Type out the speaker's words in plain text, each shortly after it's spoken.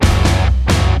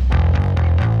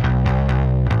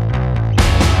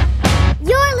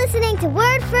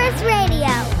First Radio.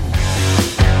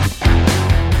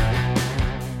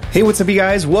 Hey, what's up, you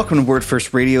guys? Welcome to Word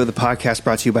First Radio, the podcast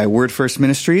brought to you by Word First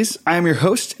Ministries. I am your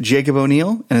host, Jacob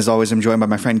O'Neill, and as always, I'm joined by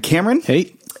my friend Cameron.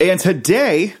 Hey. And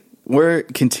today, we're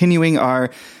continuing our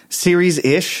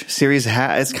series-ish.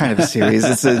 It's kind of a series.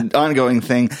 It's an ongoing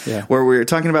thing where we're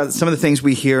talking about some of the things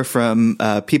we hear from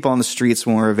people on the streets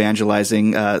when we're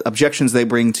evangelizing, objections they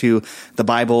bring to the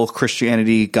Bible,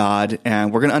 Christianity, God,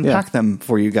 and we're going to unpack them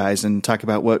for you guys and talk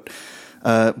about what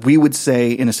we would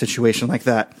say in a situation like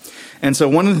that. And so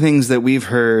one of the things that we've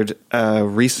heard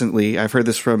recently, I've heard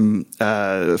this from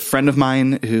a friend of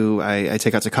mine who I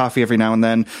take out to coffee every now and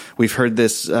then. We've heard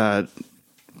this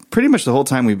pretty much the whole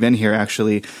time we've been here,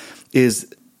 actually, is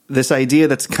this idea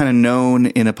that's kind of known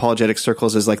in apologetic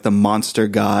circles as like the monster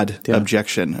God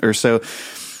objection. Or so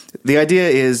the idea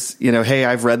is, hey,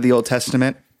 I've read the Old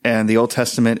Testament, and the Old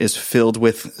Testament is filled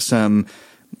with some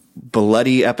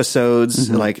bloody episodes,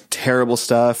 like terrible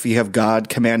stuff. You have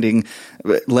God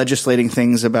legislating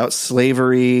things about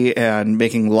slavery and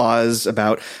making laws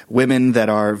about women that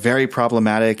are very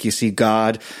problematic. You see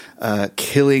God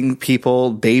killing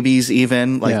people, babies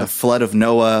even, like the flood of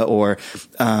Noah or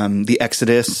the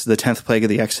Exodus, the 10th plague of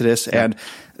the Exodus. And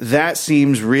that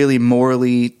seems really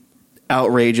morally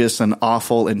outrageous and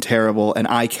awful and terrible, and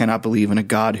I cannot believe in a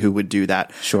God who would do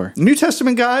that. Sure. New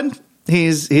Testament God,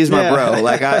 He's my bro.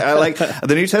 Like I like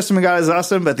the New Testament God is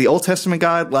awesome, but the Old Testament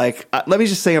God, let me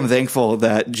just say I'm thankful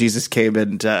that Jesus came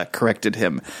and corrected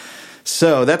him.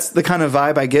 So that's the kind of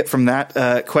vibe I get from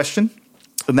that question.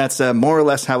 And that's more or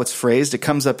less how it's phrased. It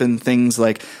comes up in things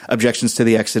like objections to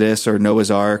the Exodus or Noah's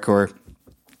Ark or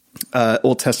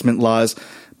Old Testament laws.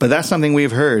 But that's something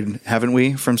we've heard, haven't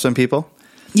we, from some people?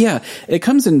 Yeah, it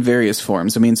comes in various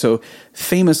forms. I mean, so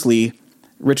famously,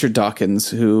 Richard Dawkins,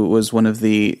 who was one of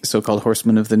the so-called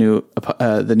horsemen of the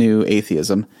new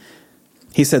atheism,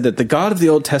 he said that the God of the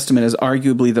Old Testament is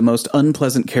arguably the most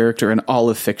unpleasant character in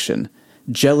all of fiction.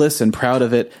 Jealous and proud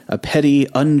of it, a petty,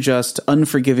 unjust,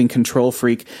 unforgiving control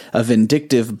freak, a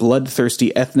vindictive,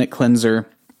 bloodthirsty ethnic cleanser,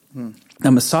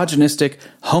 a misogynistic,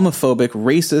 homophobic,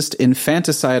 racist,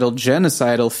 infanticidal,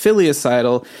 genocidal,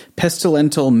 filicidal,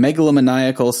 pestilential,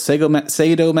 megalomaniacal,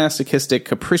 sadomasochistic,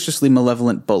 capriciously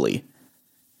malevolent bully.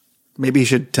 Maybe he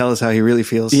should tell us how he really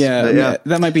feels. Yeah,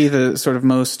 that might be the sort of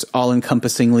most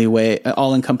all-encompassing way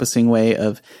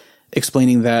of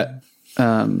explaining that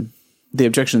the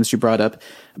objections you brought up.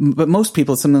 But most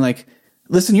people, it's something like,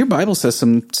 listen, your Bible says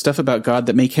some stuff about God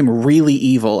that make him really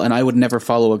evil, and I would never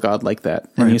follow a God like that.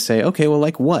 And you say, okay, well,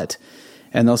 like what?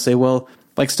 And they'll say, well,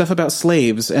 like stuff about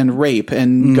slaves and rape,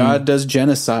 and God does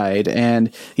genocide,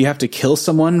 and you have to kill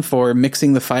someone for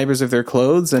mixing the fibers of their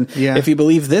clothes. And if you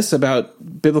believe this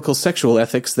about biblical sexual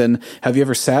ethics, then have you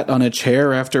ever sat on a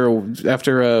chair after a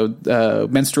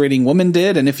menstruating woman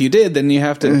did? And if you did, then you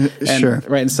have to,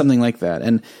 right, and something like that.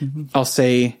 And I'll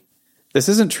say, this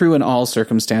isn't true in all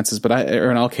circumstances,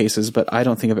 or in all cases, but I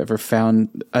don't think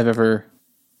I've ever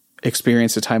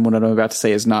experienced a time when what I'm about to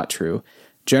say is not true.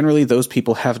 Generally, those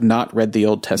people have not read the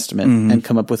Old Testament and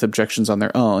come up with objections on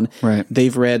their own. Right.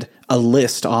 They've read a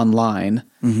list online,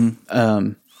 and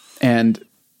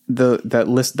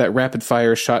that rapid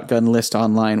fire shotgun list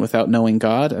online, without knowing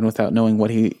God and without knowing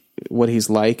what he's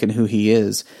like and who he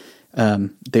is,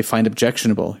 they find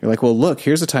objectionable. You're like, well, look,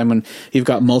 here's a time when you've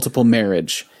got multiple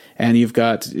marriage, and you've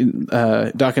got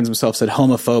Dawkins himself said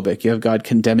homophobic. You have God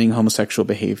condemning homosexual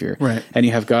behavior, right? And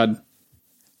you have God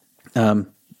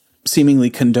seemingly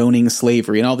condoning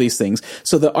slavery and all these things.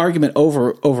 So the argument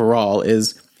overall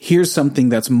is, here's something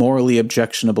that's morally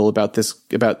objectionable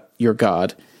about your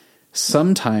God.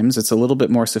 Sometimes it's a little bit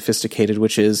more sophisticated,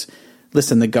 which is,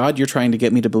 listen, the God you're trying to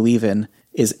get me to believe in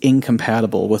is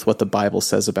incompatible with what the Bible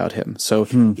says about him. So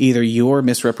either you're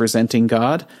misrepresenting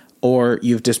God or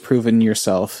you've disproven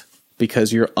yourself,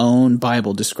 because your own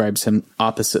Bible describes him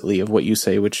oppositely of what you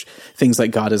say, which things like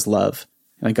God is love.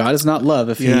 And God is not love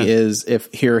if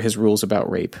here are his rules about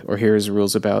rape, or here are his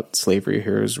rules about slavery, or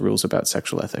here are his rules about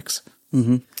sexual ethics.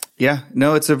 Yeah,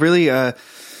 no, it's a really,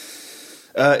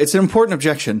 it's an important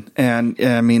objection. And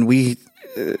I mean, we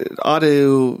ought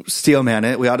to steelman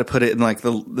it. We ought to put it in like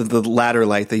the ladder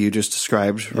light that you just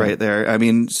described right there. I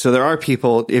mean, so there are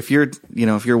people, if you're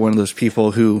one of those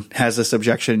people who has this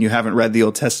objection and you haven't read the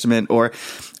Old Testament or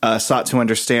sought to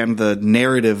understand the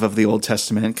narrative of the Old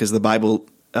Testament, because the Bible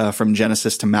from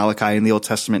Genesis to Malachi in the Old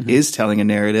Testament is telling a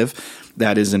narrative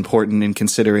that is important in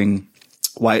considering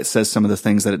why it says some of the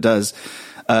things that it does.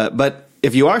 But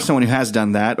if you are someone who has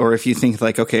done that, or if you think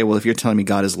like, okay, well, if you're telling me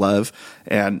God is love,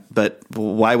 but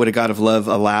why would a God of love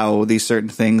allow these certain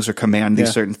things or command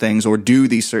these certain things or do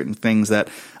these certain things that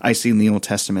I see in the Old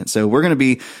Testament? So we're going to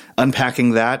be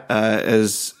unpacking that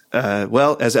as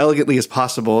elegantly as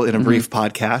possible in a brief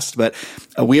podcast, but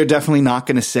we are definitely not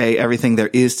going to say everything there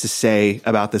is to say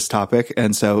about this topic.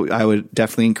 And so I would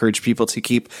definitely encourage people to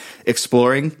keep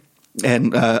exploring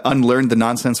and unlearn the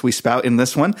nonsense we spout in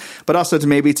this one, but also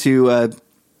to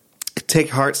take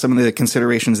heart some of the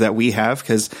considerations that we have,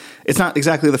 because it's not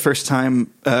exactly the first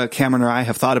time Cameron or I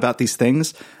have thought about these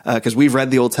things, because we've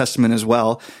read the Old Testament as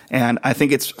well. And I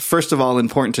think it's, first of all,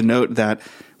 important to note that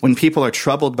when people are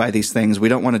troubled by these things, we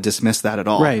don't want to dismiss that at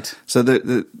all. Right. So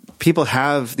the people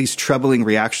have these troubling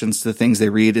reactions to the things they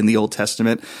read in the Old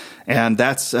Testament, and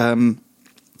that's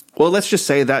let's just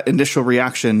say that initial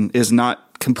reaction is not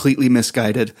completely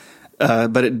misguided,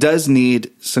 but it does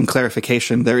need some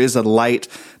clarification. There is a light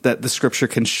that the Scripture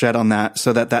can shed on that,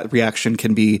 so that reaction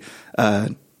can be,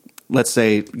 let's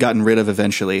say, gotten rid of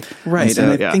eventually. Right,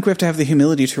 and I think we have to have the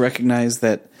humility to recognize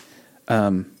that,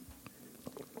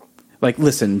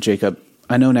 listen, Jacob,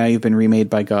 I know now you've been remade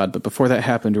by God, but before that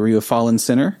happened, were you a fallen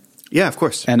sinner? Yeah, of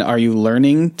course. And are you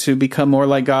learning to become more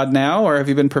like God now, or have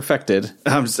you been perfected?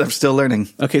 I'm still learning.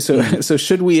 Okay, so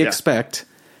should we expect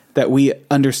that we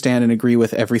understand and agree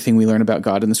with everything we learn about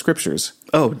God in the Scriptures?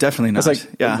 Oh, definitely not.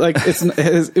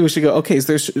 We should go, okay,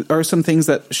 so there are some things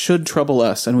that should trouble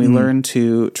us, and we learn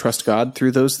to trust God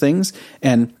through those things.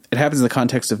 And it happens in the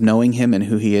context of knowing Him and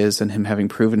who He is, and Him having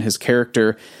proven His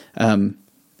character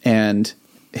and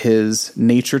His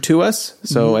nature to us.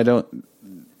 So I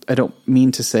don't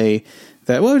mean to say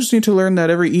that, well, I just need to learn that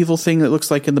every evil thing that looks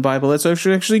like in the Bible, that's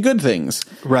actually good things.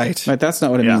 Right. That's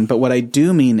not what I mean. But what I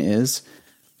do mean is,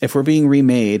 if we're being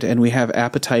remade and we have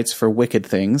appetites for wicked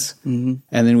things, and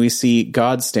then we see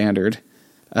God's standard,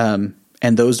 and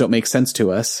those don't make sense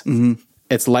to us,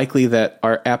 it's likely that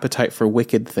our appetite for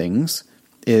wicked things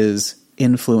is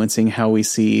influencing how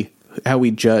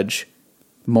we judge,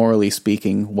 morally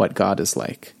speaking, what God is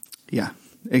like. Yeah,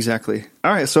 exactly.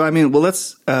 All right. So,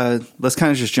 let's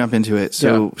kind of just jump into it.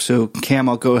 So Cam,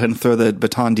 I'll go ahead and throw the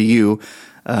baton to you.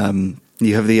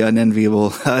 You have the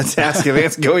unenviable task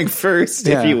of going first,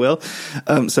 if you will.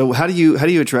 So how do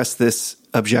you address this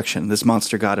objection, this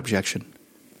monster God objection?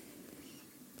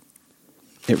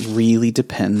 It really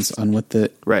depends on what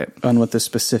the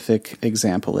specific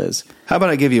example is. How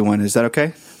about I give you one? Is that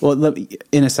okay? Well,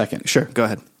 in a second. Sure, go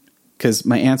ahead. Because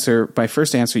my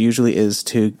first answer usually is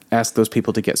to ask those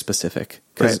people to get specific.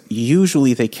 Because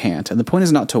usually they can't. And the point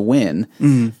is not to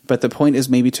win, but the point is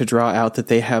maybe to draw out that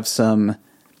they have some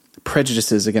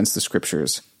prejudices against the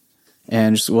Scriptures,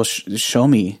 and just, show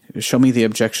me the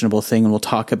objectionable thing, and we'll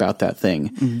talk about that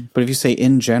thing. But if you say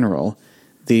in general,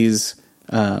 these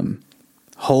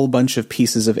whole bunch of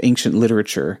pieces of ancient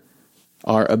literature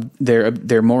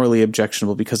they're morally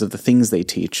objectionable because of the things they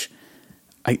teach,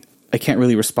 I can't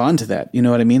really respond to that. You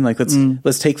know what I mean? Like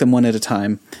let's take them one at a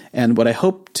time. And what I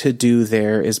hope to do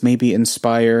there is maybe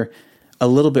inspire a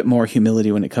little bit more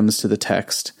humility when it comes to the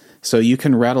text. So you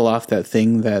can rattle off that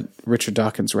thing that Richard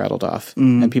Dawkins rattled off,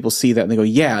 and people see that and they go,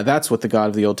 yeah, that's what the God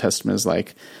of the Old Testament is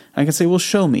like. I can say, well,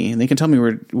 show me. And they can tell me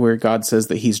where God says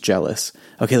that He's jealous.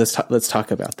 Okay, let's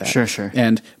talk about that. Sure.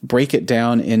 And break it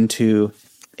down into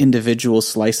individual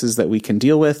slices that we can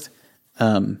deal with,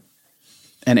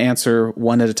 and answer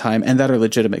one at a time, and that are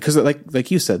legitimate. Because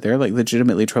like you said, they're like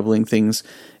legitimately troubling things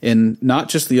in not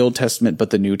just the Old Testament,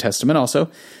 but the New Testament also.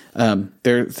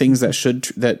 There are things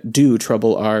that do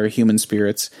trouble our human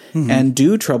spirits and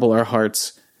do trouble our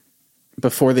hearts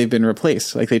before they've been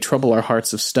replaced. Like they trouble our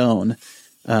hearts of stone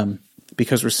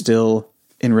because we're still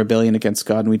in rebellion against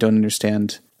God, and we don't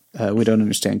understand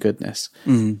goodness.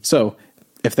 So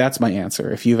if that's my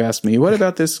answer, if you've asked me, what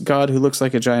about this God who looks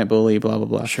like a giant bully, blah, blah,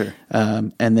 blah. Sure.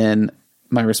 And then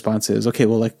my response is, okay,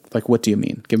 well, like, what do you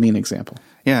mean? Give me an example.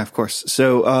 Yeah, of course.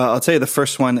 So I'll tell you the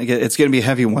first one. It's going to be a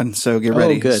heavy one, so get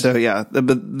ready. Oh, good. So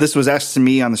but this was asked to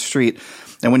me on the street.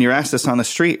 And when you're asked this on the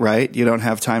street, right, you don't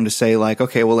have time to say like,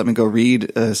 okay, well, let me go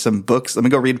read some books. Let me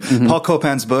go read Paul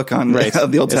Copan's book on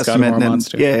the Old Testament.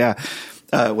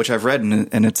 Which I've read,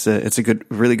 and it's a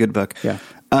really good book. Yeah.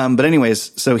 But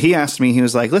anyways, so he asked me, he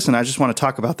was like, listen, I just want to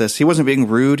talk about this. He wasn't being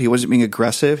rude. He wasn't being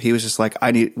aggressive. He was just like,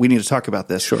 we need to talk about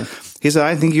this. Sure. He said,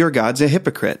 I think your God's a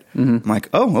hypocrite. I'm like,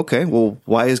 oh, okay. Well,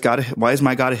 why is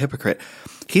my God a hypocrite?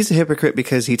 He's a hypocrite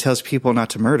because he tells people not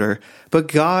to murder, but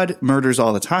God murders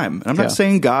all the time. And I'm not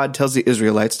saying God tells the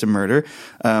Israelites to murder,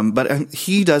 but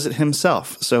he does it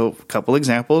himself. So a couple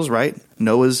examples, right?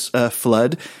 Noah's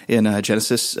flood in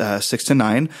Genesis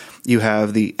 6-9. You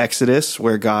have the Exodus,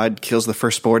 where God kills the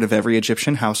firstborn of every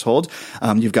Egyptian household.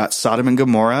 You've got Sodom and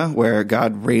Gomorrah, where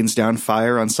God rains down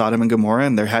fire on Sodom and Gomorrah,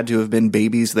 and there had to have been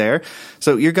babies there.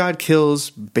 So your God kills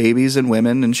babies and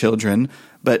women and children,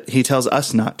 but he tells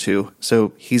us not to.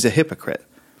 So he's a hypocrite.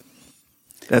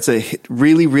 That's a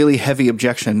really, really heavy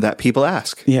objection that people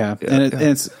ask. Yeah. And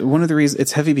it's one of the reasons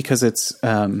it's heavy because it's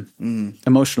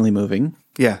emotionally moving.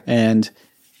 Yeah. And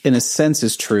in a sense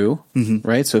is true,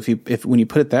 right? So if when you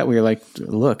put it that way, you're like,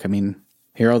 look, I mean,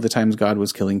 here are all the times God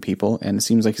was killing people, and it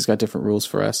seems like he's got different rules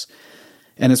for us.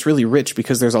 And it's really rich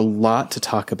because there's a lot to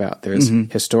talk about. There's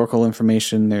historical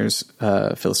information, there's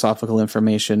philosophical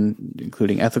information,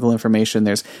 including ethical information.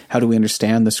 There's how do we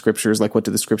understand the scriptures? Like, what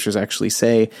do the scriptures actually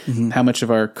say? How much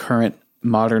of our current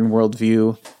modern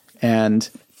worldview and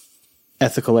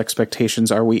ethical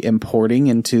expectations are we importing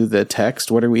into the text?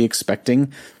 What are we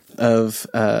expecting of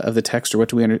the text, or what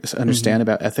do we understand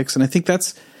about ethics? And I think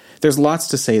there's lots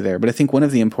to say there. But I think one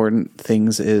of the important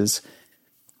things is,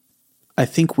 I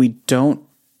think we don't.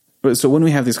 So when we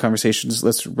have these conversations,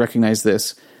 let's recognize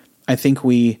this. I think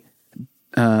we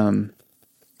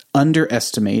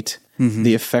underestimate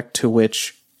the effect to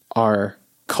which our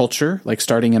culture, like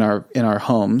starting in our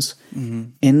homes,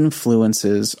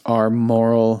 influences our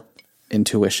moral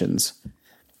intuitions.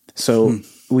 So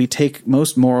we take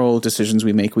most moral decisions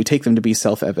we make, we take them to be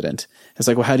self-evident. It's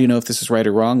like, well, how do you know if this is right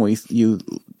or wrong? Well,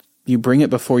 you bring it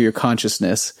before your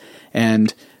consciousness,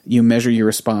 and you measure your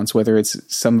response, whether it's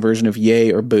some version of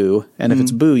yay or boo. And if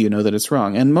it's boo, you know that it's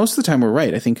wrong. And most of the time we're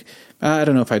right. I think, I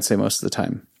don't know if I'd say most of the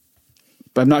time,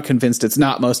 but I'm not convinced it's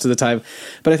not most of the time.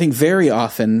 But I think very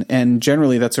often, and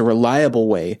generally, that's a reliable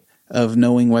way of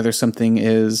knowing whether something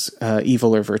is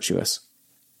evil or virtuous.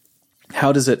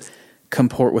 How does it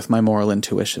comport with my moral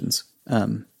intuitions?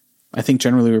 I think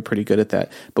generally we're pretty good at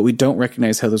that, but we don't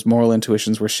recognize how those moral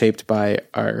intuitions were shaped by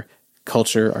our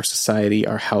culture, our society,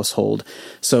 our household.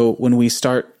 So when we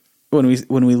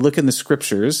look in the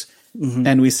scriptures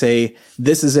and we say,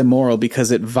 this is immoral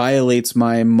because it violates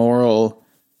my moral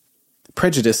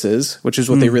prejudices, which is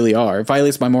what they really are,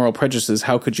 violates my moral prejudices,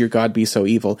 how could your God be so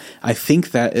evil? I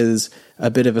think that is a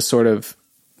bit of a sort of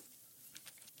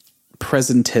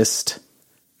presentist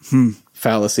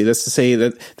fallacy. That's to say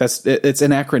that it's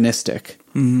anachronistic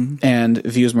and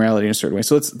views morality in a certain way.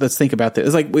 So let's think about this.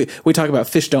 It's like we talk about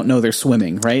fish don't know they're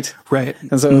swimming, right? Right.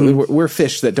 And so we're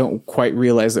fish that don't quite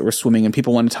realize that we're swimming, and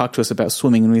people want to talk to us about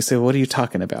swimming, and we say, well, "What are you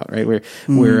talking about?" Right?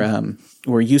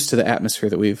 We're used to the atmosphere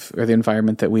or the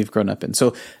environment that we've grown up in.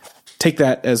 So take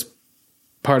that as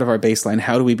part of our baseline.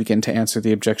 How do we begin to answer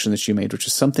the objection that you made, which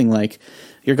is something like,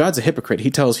 your God's a hypocrite. He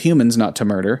tells humans not to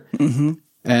murder.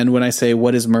 And when I say,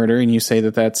 what is murder? And you say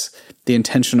that that's the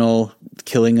intentional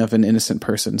killing of an innocent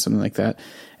person, something like that.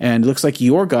 And it looks like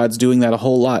your God's doing that a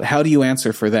whole lot. How do you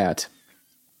answer for that?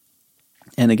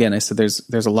 And again, I said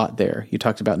there's a lot there. You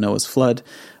talked about Noah's flood,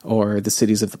 or the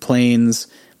cities of the plains,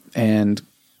 and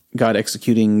God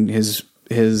executing his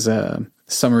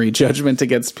summary judgment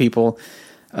against people.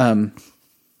 It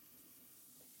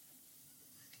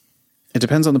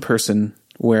depends on the person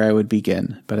where I would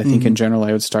begin. But I think in general,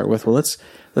 I would start with, well,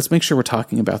 let's make sure we're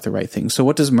talking about the right thing. So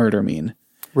what does murder mean?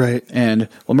 Right. And,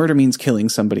 well, murder means killing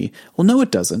somebody. Well, no, it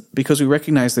doesn't, because we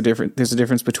recognize there's a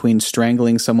difference between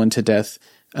strangling someone to death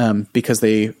because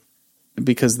they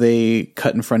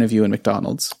cut in front of you in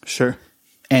McDonald's. Sure.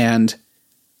 And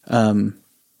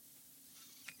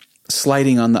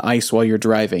sliding on the ice while you're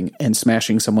driving and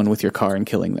smashing someone with your car and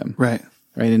killing them. Right.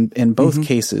 Right. In both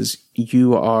cases,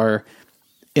 you are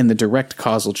in the direct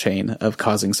causal chain of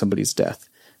causing somebody's death.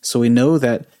 So we know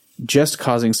that just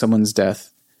causing someone's death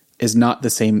is not the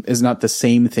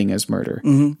same thing as murder.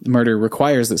 Murder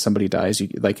requires that somebody dies.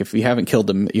 Like, if you haven't killed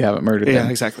them, you haven't murdered them. Yeah,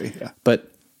 exactly. Yeah. But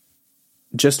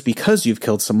just because you've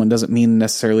killed someone doesn't mean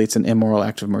necessarily it's an immoral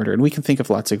act of murder. And we can think of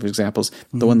lots of examples.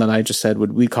 The one that I just said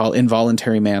we call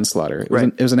involuntary manslaughter.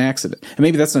 It was an accident. And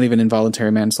maybe that's not even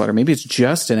involuntary manslaughter. Maybe it's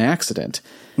just an accident.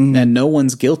 And no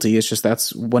one's guilty. It's just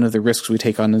that's one of the risks we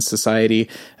take on in society,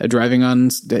 driving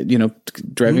on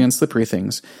slippery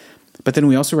things. But then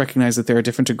we also recognize that there are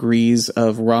different degrees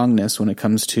of wrongness when it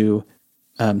comes to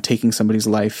taking somebody's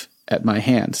life at my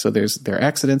hand. So there are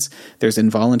accidents, there's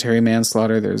involuntary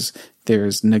manslaughter,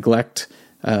 there's neglect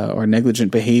or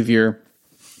negligent behavior.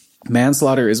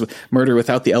 Manslaughter is murder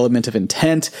without the element of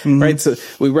intent, right? So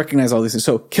we recognize all these things.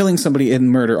 So killing somebody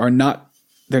and murder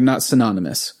they're not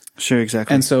synonymous. Sure,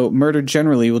 exactly. And so murder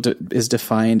generally is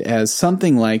defined as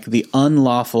something like the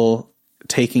unlawful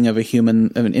taking of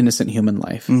an innocent human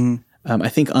life. I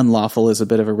think unlawful is a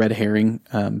bit of a red herring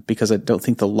because I don't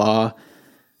think the law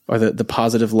or the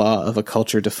positive law of a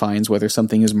culture defines whether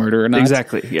something is murder or not.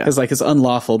 Exactly. Yeah. It's like it's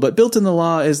unlawful, but built in the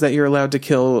law is that you're allowed to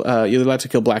kill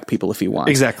black people if you want.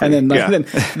 Exactly. And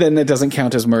then it doesn't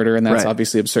count as murder, and that's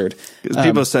obviously absurd.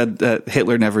 People said that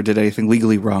Hitler never did anything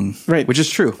legally wrong, right? Which is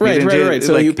true. Right.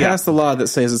 So you pass the law that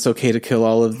says it's okay to kill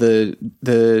all of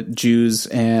the Jews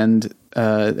and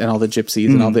all the gypsies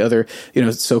and all the other,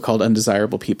 so-called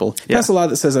undesirable people. Pass a law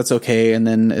that says that's okay, and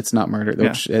then it's not murder,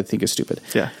 which I think is stupid.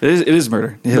 Yeah, it is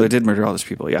murder. Hitler did murder all those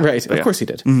people. Yeah, right. Of course he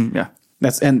did. Mm-hmm. Yeah,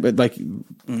 that's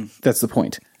the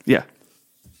point. Yeah,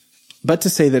 but to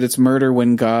say that it's murder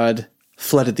when God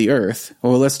flooded the earth,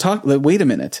 well, let's talk. Wait a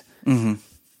minute. Mm-hmm.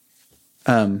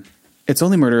 It's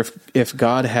only murder if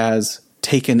God has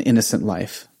taken innocent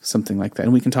life. Something like that.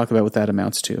 And we can talk about what that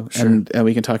amounts to. Sure. And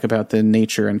we can talk about the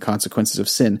nature and consequences of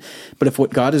sin. But if what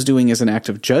God is doing is an act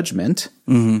of judgment,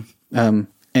 and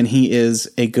he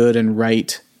is a good and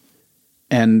right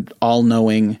and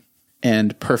all-knowing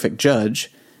and perfect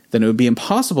judge, then it would be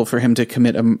impossible for him to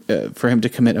commit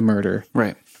a murder.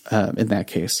 Right. In that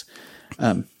case.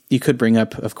 You could bring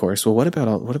up, of course, well, what about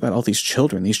all these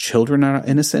children? These children are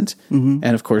innocent, and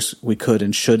of course, we could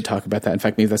and should talk about that. In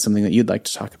fact, maybe that's something that you'd like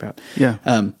to talk about. Yeah.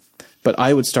 But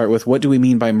I would start with, what do we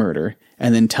mean by murder?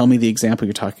 And then tell me the example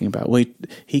you're talking about. Well,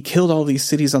 he killed all these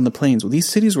cities on the plains. Well, these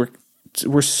cities were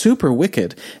super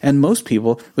wicked, and most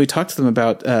people, we talk to them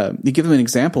about, you give them an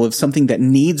example of something that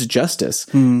needs justice.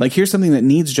 Like, here's something that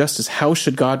needs justice. How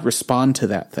should God respond to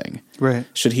that thing? Right.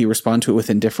 Should he respond to it with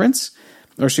indifference,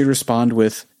 or should he respond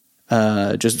with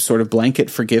just sort of blanket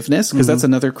forgiveness? Because that's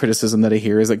another criticism that I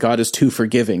hear, is that God is too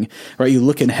forgiving. Right? You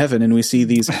look in heaven and we see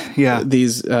these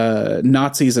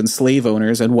Nazis and slave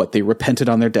owners, and they repented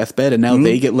on their deathbed, and now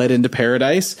they get led into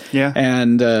paradise. Yeah,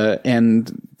 and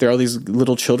there are all these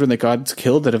little children that God's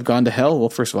killed that have gone to hell. Well,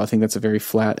 first of all, I think that's a very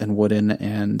flat and wooden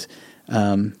and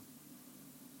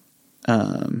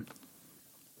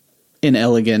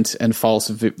inelegant and false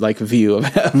view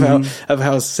of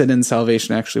how sin and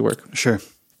salvation actually work. Sure.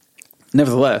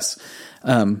 Nevertheless,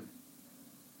 I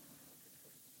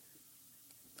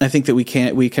think that we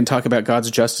can talk about God's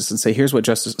justice and say, here's what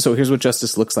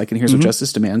justice looks like, and here's what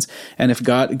justice demands. And if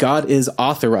God is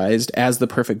authorized as the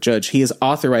perfect judge, he is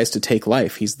authorized to take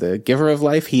life. He's the giver of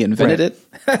life. He invented it.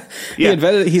 He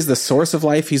invented it. He's the source of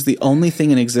life. He's the only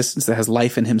thing in existence that has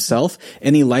life in himself.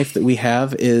 Any life that we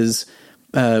have is,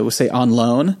 we'll say, on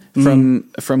loan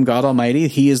from God Almighty.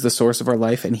 He is the source of our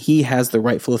life, and he has the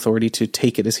rightful authority to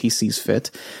take it as he sees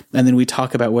fit. And then we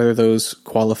talk about whether those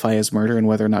qualify as murder and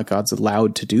whether or not God's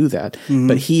allowed to do that.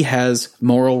 But he has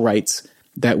moral rights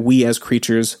that we as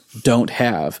creatures don't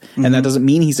have. And that doesn't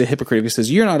mean he's a hypocrite if he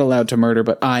says, you're not allowed to murder,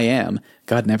 but I am.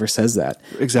 God never says that.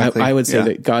 Exactly. I would say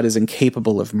that God is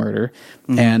incapable of murder.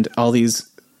 And all these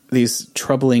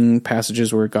troubling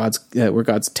passages where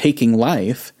God's taking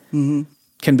life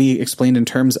can be explained in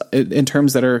terms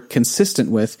that are consistent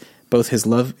with both his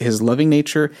loving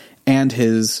nature and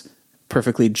his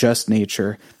perfectly just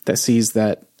nature that sees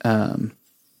that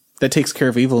takes care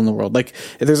of evil in the world. Like,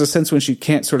 there's a sense in which you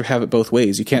can't sort of have it both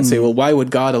ways. You can't say, well, why would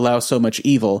God allow so much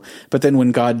evil? But then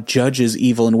when God judges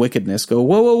evil and wickedness, go,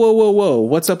 whoa,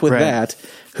 what's up with that?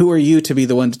 Who are you to be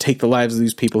the one to take the lives of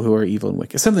these people who are evil and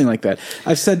wicked? Something like that.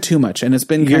 I've said too much, and it's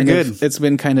been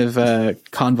kind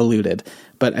of convoluted.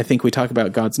 But I think we talk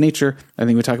about God's nature. I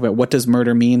think we talk about what does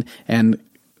murder mean, and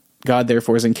God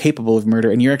therefore is incapable of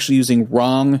murder. And you're actually using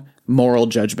wrong moral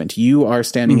judgment. You are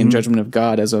standing in judgment of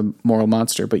God as a moral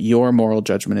monster, but your moral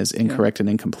judgment is incorrect and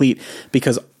incomplete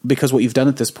because what you've done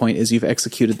at this point is you've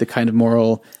executed the kind of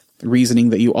moral reasoning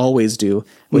that you always do,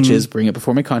 which is bring it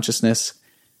before my consciousness,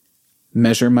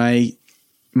 measure my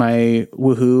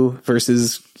woohoo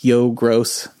versus yo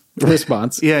gross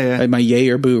response. My yay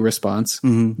or boo response.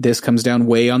 This comes down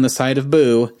way on the side of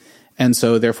boo, and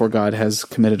so therefore God has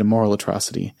committed a moral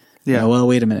atrocity. Yeah. Well,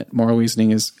 wait a minute. Moral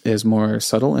reasoning is more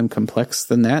subtle and complex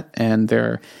than that, and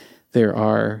there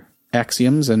are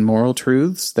axioms and moral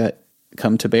truths that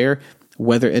come to bear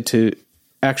whether to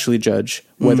actually judge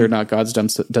whether or not God's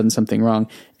done something wrong.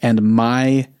 And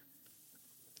my,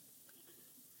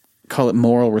 call it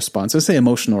moral response. I say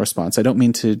emotional response. I don't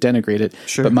mean to denigrate it,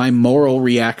 but my moral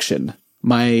reaction,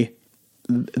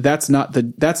 that's not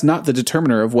the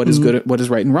determiner of what is good, what is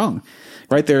right and wrong.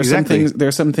 Right? There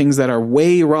are some things that are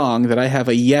way wrong that I have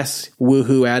a yes,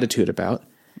 woohoo attitude about.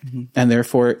 And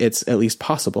therefore it's at least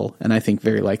possible, and I think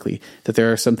very likely, that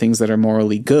there are some things that are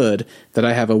morally good that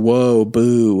I have a whoa,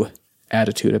 boo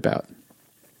attitude about.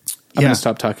 I'm going to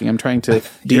stop talking. I'm trying to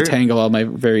detangle all my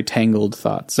very tangled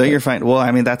thoughts. So you're fine. Well,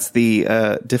 I mean, that's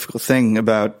the difficult thing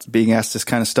about being asked this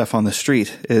kind of stuff on the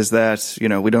street is that,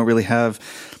 we don't really have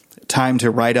time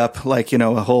to write up like,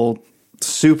 a whole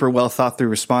super well thought through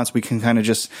response. We can kind of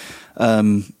just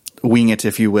wing it,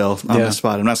 if you will, on the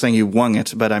spot. I'm not saying you wung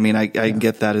it, but I mean, I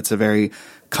get that it's a very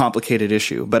complicated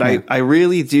issue. But I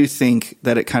really do think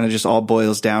that it kind of just all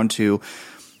boils down to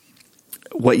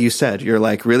what you said. You're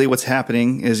like, really what's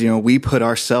happening is, we put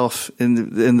ourselves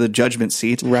in the judgment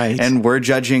seat. Right. And we're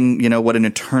judging, what an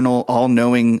eternal,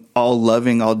 all-knowing,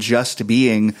 all-loving, all-just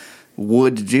being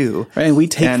would do. Right, and we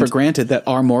take for granted that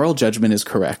our moral judgment is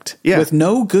correct. Yeah. With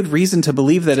no good reason to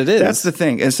believe that it is. That's the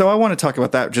thing. And so I want to talk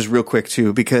about that just real quick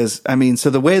too, because so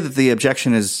the way that the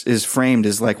objection is framed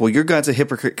is like, well, your God's a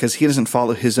hypocrite because he doesn't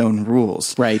follow his own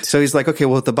rules. Right. So he's like, okay,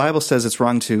 well, if the Bible says it's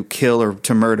wrong to kill or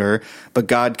to murder, but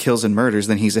God kills and murders,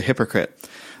 then he's a hypocrite.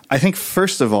 I think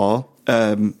first of all,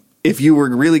 if you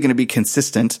were really going to be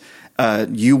consistent,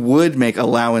 you would make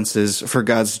allowances for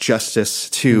God's justice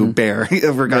to bear,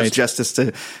 for God's justice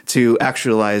to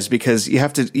actualize, because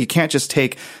you can't just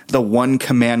take the one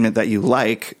commandment that you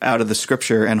like out of the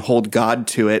scripture and hold God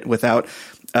to it without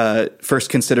first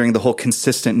considering the whole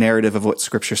consistent narrative of what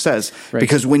scripture says. Right.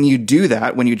 Because when you do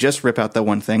that, when you just rip out that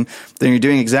one thing, then you're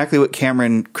doing exactly what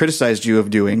Cameron criticized you of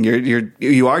doing.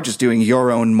 You are just doing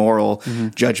your own moral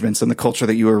judgments and the culture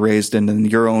that you were raised in and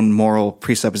your own moral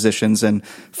presuppositions and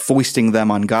foisting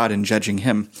them on God and judging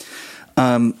him.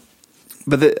 But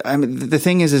the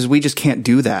thing is we just can't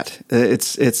do that.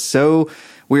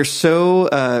 We're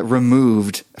so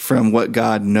removed from what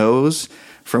God knows,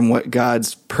 from what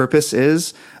God's purpose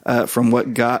is, from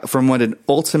what an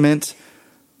ultimate,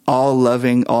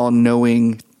 all-loving,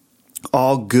 all-knowing,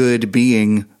 all-good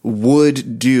being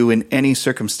would do in any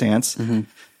circumstance.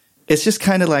 It's just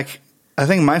kind of like, I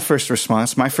think my first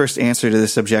answer to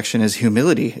this objection is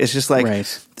humility. It's just like,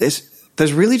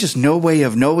 there's really just no way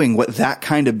of knowing what that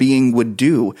kind of being would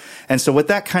do. And so what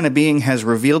that kind of being has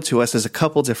revealed to us is a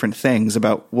couple different things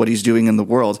about what he's doing in the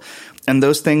world. And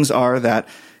those things are that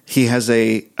he has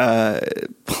a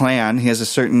plan. He has a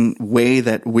certain way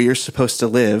that we're supposed to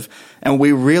live, and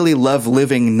we really love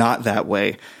living not that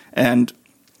way. And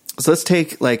so let's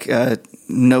take like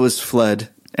Noah's flood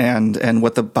and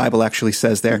what the Bible actually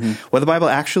says there. What the Bible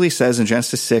actually says in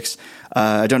Genesis 6,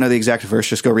 I don't know the exact verse,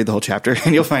 just go read the whole chapter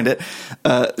and you'll find it.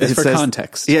 It's for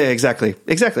context. Yeah, exactly.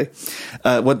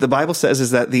 What the Bible says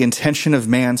is that the intention of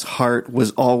man's heart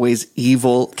was always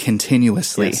evil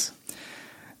continuously. Yes.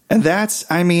 And that's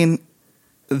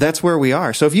where we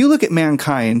are. So if you look at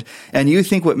mankind and you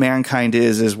think what mankind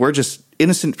is we're just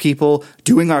innocent people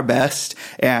doing our best,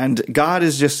 and God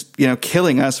is just,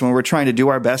 killing us when we're trying to do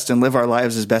our best and live our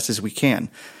lives as best as we can.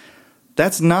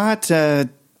 That's not at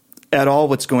all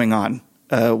what's going on.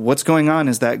 What's going on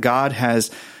is that God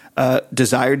has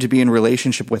desired to be in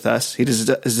relationship with us. He has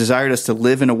desired us to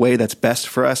live in a way that's best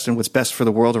for us and what's best for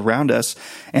the world around us.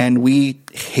 And we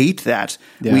hate that.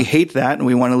 Yeah. We hate that, and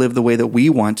we want to live the way that we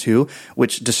want to,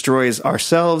 which destroys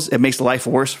ourselves. It makes life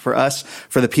worse for us,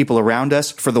 for the people around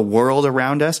us, for the world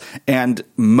around us. And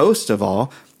most of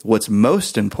all, what's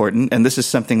most important, and this is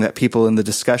something that people in the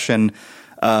discussion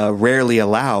rarely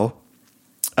allow,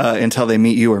 until they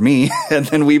meet you or me, and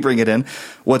then we bring it in.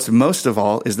 What's most of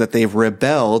all is that they've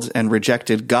rebelled and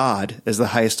rejected God as the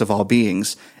highest of all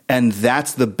beings. And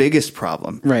that's the biggest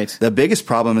problem. Right. The biggest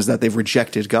problem is that they've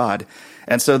rejected God.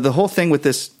 And so the whole thing with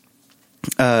this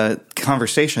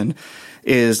conversation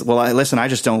is, well, I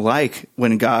just don't like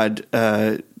when God,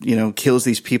 kills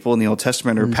these people in the Old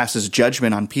Testament or passes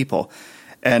judgment on people.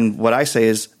 And what I say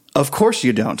is, of course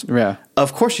you don't. Yeah.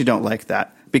 Of course you don't like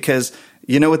that, because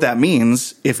you know what that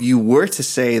means? If you were to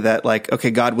say that, like,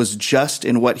 okay, God was just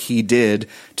in what he did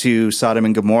to Sodom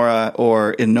and Gomorrah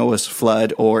or in Noah's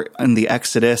flood or in the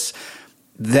Exodus,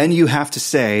 then you have to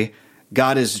say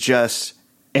God is just,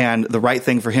 and the right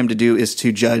thing for him to do is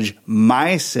to judge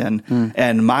my sin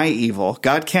and my evil.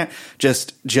 God can't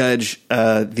just judge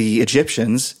the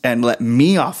Egyptians and let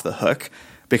me off the hook,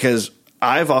 because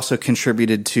I've also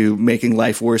contributed to making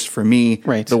life worse for me,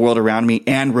 the world around me,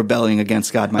 and rebelling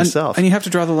against God myself. And you have to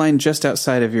draw the line just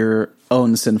outside of your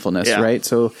own sinfulness, right?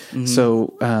 So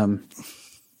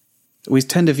we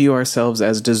tend to view ourselves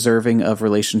as deserving of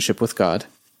relationship with God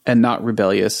and not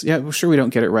rebellious. Yeah, well, sure, we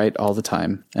don't get it right all the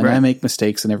time, and I make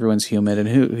mistakes, and everyone's human,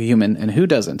 and who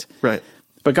doesn't? Right.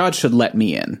 But God should let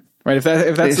me in. Right. If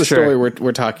that's the story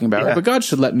we're talking about, right? But God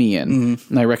should let me in,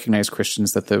 and I recognize,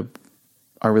 Christians, that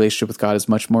our relationship with God is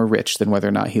much more rich than whether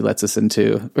or not he lets us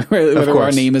into, whether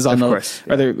our name is on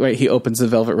whether he opens the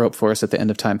velvet rope for us at the end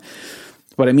of time.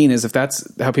 What I mean is, if that's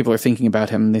how people are thinking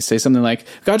about him, and they say something like,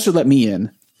 God should let me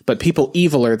in, but people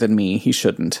eviler than me, he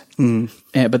shouldn't.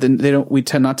 But then we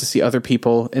tend not to see other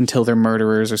people until they're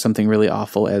murderers or something really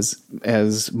awful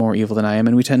as more evil than I am.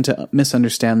 And we tend to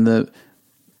misunderstand the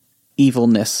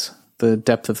evilness, the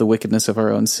depth of the wickedness of our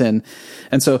own sin.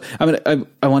 And so I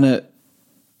want to,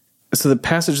 so the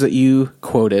passage that you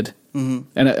quoted, and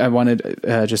I wanted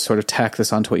just sort of tack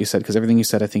this onto what you said, because everything you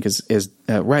said I think is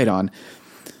right on.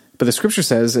 But the scripture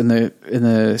says in the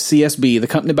CSB, the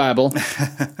Company Bible,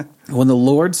 when the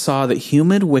Lord saw that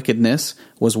human wickedness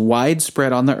was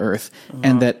widespread on the earth,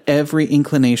 and that every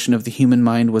inclination of the human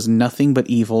mind was nothing but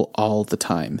evil all the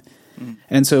time.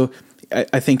 And so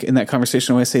I think in that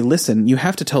conversation, I say, listen, you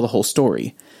have to tell the whole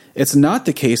story. It's not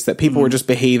the case that people were just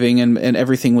behaving and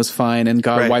everything was fine and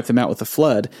God wiped them out with a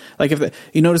flood. Like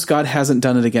you notice God hasn't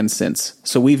done it again since.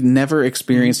 So we've never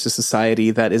experienced a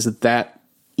society that is that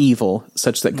evil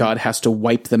such that God has to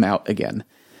wipe them out again.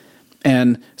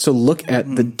 And so look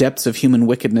at the depths of human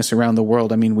wickedness around the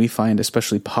world. I mean, we find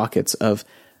especially pockets of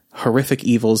horrific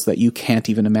evils that you can't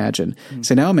even imagine.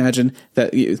 So now imagine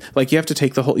that you have to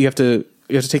take the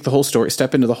whole story,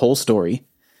 step into the whole story,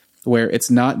 where it's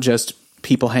not just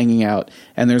people hanging out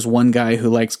and there's one guy who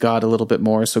likes God a little bit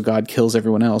more, so God kills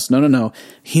everyone else. No.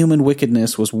 Human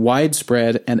wickedness was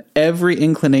widespread, and every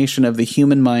inclination of the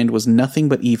human mind was nothing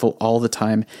but evil all the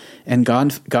time. And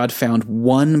God found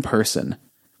one person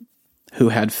who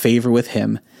had favor with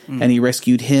him, and he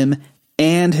rescued him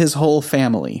and his whole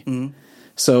family.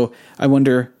 So I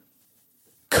wonder,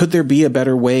 could there be a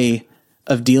better way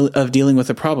of dealing with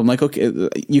a problem? Like, okay,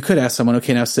 you could ask someone,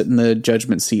 okay, now sit in the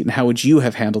judgment seat, and how would you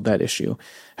have handled that issue?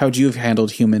 How would you have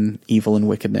handled human evil and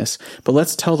wickedness? But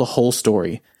let's tell the whole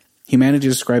story. Humanity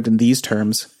described in these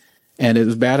terms, and it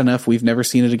was bad enough. We've never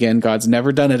seen it again. God's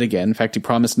never done it again. In fact, he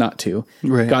promised not to.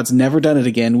 Right. God's never done it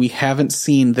again. We haven't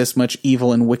seen this much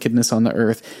evil and wickedness on the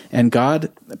earth. And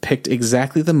God picked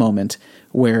exactly the moment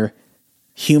where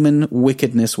human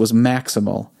wickedness was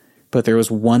maximal, but there was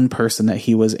one person that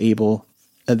he was able,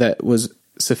 that was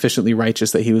sufficiently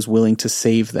righteous that he was willing to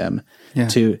save them.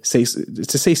 To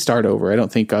say start over. I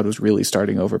don't think God was really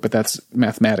starting over, but that's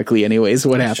mathematically anyways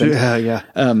what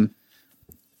happened.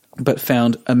 But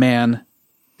found a man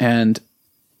and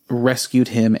rescued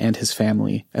him and his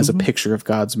family as a picture of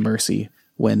God's mercy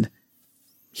when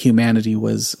humanity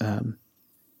was,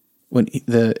 when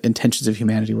the intentions of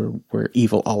humanity were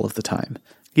evil all of the time.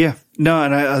 Yeah. No,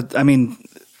 and I mean,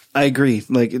 I agree.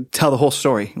 Like, tell the whole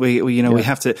story. We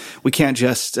can't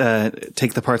just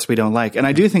take the parts we don't like. And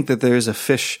I do think that there's a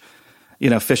fish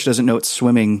doesn't know it's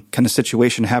swimming kind of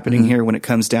situation happening here when it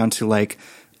comes down to like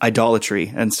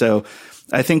idolatry. And so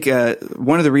I think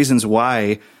one of the reasons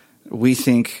why we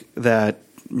think that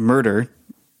murder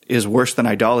is worse than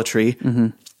idolatry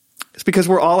is because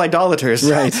we're all idolaters.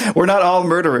 Right. We're not all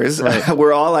murderers. Right.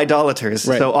 We're all idolaters.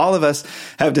 Right. So all of us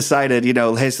have decided, hey,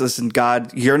 listen,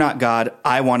 God, you're not God.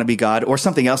 I want to be God, or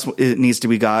something else needs to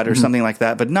be God, or something like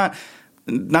that, but not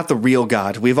the real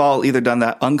God. We've all either done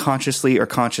that unconsciously or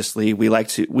consciously. We like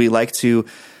to.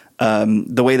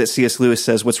 The way that C.S. Lewis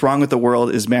says, what's wrong with the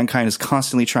world is mankind is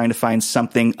constantly trying to find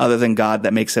something other than God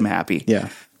that makes him happy. Yeah.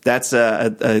 That's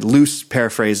a loose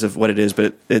paraphrase of what it is,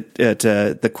 but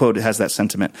the quote has that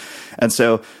sentiment. And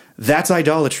so that's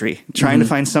idolatry. Trying to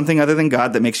find something other than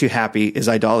God that makes you happy is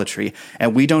idolatry.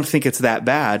 And we don't think it's that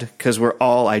bad because we're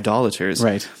all idolaters.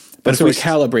 Right. But so we're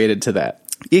calibrated to that.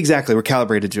 Exactly. We're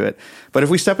calibrated to it. But if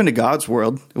we step into God's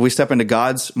world, if we step into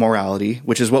God's morality,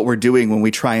 which is what we're doing when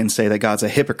we try and say that God's a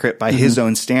hypocrite by his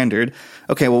own standard,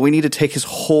 okay, well, we need to take his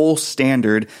whole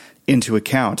standard into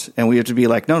account. And we have to be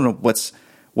like, no, what's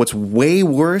way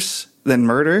worse than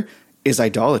murder is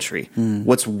idolatry.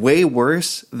 What's way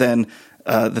worse than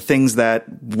the things that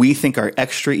we think are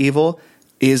extra evil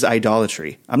is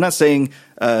idolatry. I'm not saying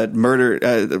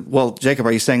murder. Well, Jacob,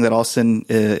 are you saying that all sin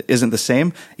isn't the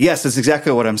same? Yes, that's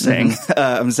exactly what I'm saying.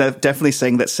 I'm definitely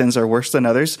saying that sins are worse than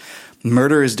others.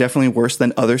 Murder is definitely worse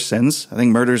than other sins. I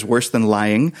think murder is worse than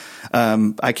lying.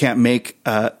 I can't make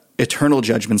eternal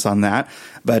judgments on that,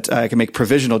 but I can make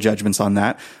provisional judgments on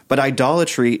that. But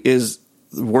idolatry is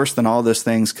worse than all those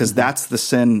things because that's the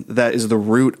sin that is the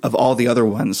root of all the other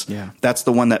ones. Yeah. That's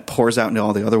the one that pours out into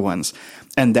all the other ones.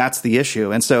 And that's the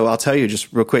issue. And so I'll tell you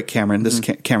just real quick, Cameron,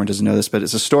 Cameron doesn't know this, but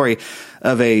it's a story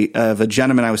of a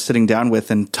gentleman I was sitting down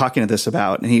with and talking to this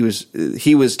about. And he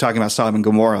was talking about Sodom and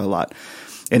Gomorrah a lot.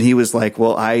 And he was like,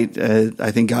 well, I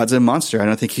think God's a monster. I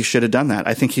don't think he should have done that.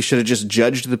 I think he should have just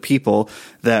judged the people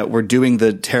that were doing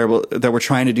that were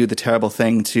trying to do the terrible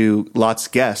thing to Lot's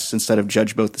guests instead of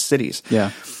judge both the cities.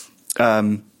 Yeah.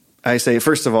 I say,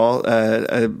 first of all,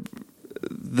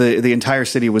 the entire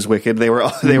city was wicked. They were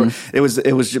it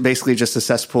was basically just a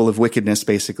cesspool of wickedness,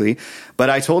 basically. But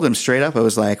I told him straight up, I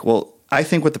was like, well, I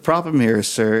think what the problem here is,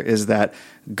 sir, is that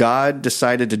God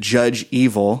decided to judge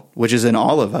evil, which is in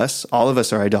all of us. All of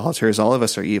us are idolaters. All of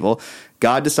us are evil.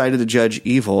 God decided to judge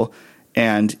evil,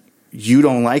 and you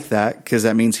don't like that because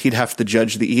that means he'd have to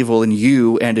judge the evil in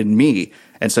you and in me.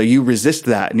 And so you resist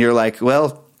that. And you're like,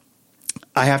 well,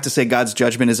 I have to say God's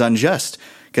judgment is unjust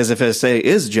because if I say it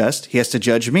is just, he has to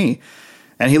judge me.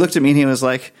 And he looked at me and he was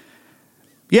like,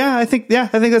 I think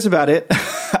that's about it.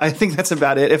 I think that's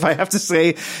about it. If I have to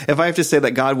say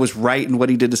that God was right in what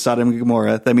he did to Sodom and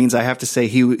Gomorrah, that means I have to say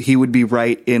he would be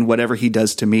right in whatever he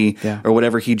does to me or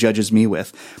whatever he judges me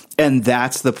with. And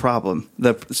that's the problem.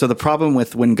 So the problem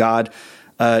with when God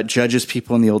judges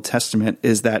people in the Old Testament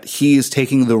is that he is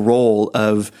taking the role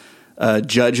of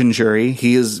judge and jury.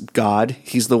 He is God.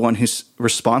 He's the one who's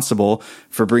responsible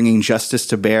for bringing justice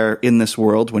to bear in this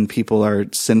world when people are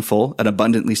sinful and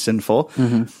abundantly sinful.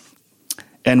 Mm-hmm.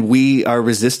 And we are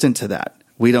resistant to that.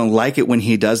 We don't like it when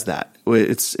he does that.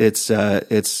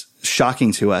 It's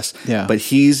shocking to us. Yeah. But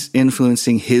he's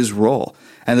influencing his role.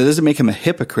 And that doesn't make him a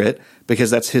hypocrite because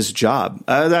that's his job.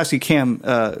 Actually, Cam,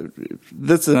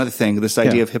 that's another thing, this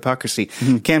idea of hypocrisy.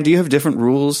 Mm-hmm. Cam, do you have different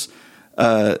rules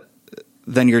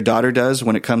than your daughter does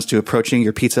when it comes to approaching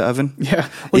your pizza oven? Yeah.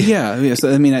 Well, yeah.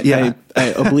 So, I mean, I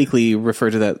obliquely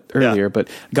referred to that earlier, but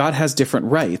God has different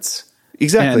rights.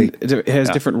 Exactly. And it has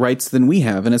different rights than we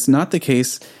have. And it's not the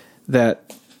case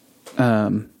that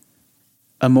a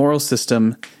moral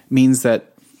system means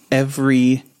that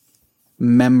every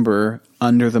member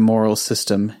under the moral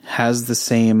system has the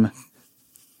same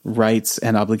rights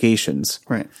and obligations.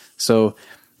 Right. So,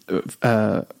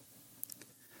 for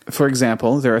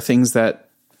example, there are things that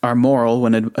are moral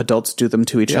when adults do them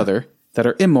to each other that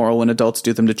are immoral when adults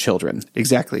do them to children.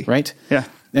 Exactly. Right? Yeah.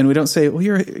 And we don't say, well,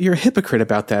 you're a hypocrite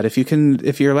about that.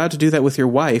 If you're allowed to do that with your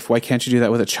wife, why can't you do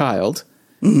that with a child?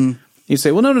 Mm-hmm. You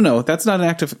say, well, no, that's not an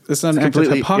act of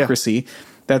hypocrisy.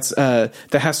 Yeah.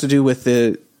 That has to do with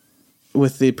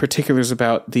the particulars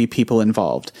about the people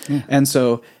involved. Yeah. And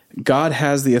so God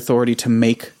has the authority to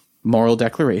make moral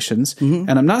declarations. Mm-hmm.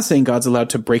 And I'm not saying God's allowed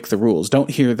to break the rules. Don't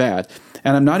hear that.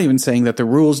 And I'm not even saying that the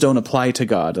rules don't apply to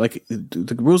God. Like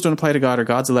the rules don't apply to God or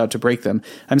God's allowed to break them.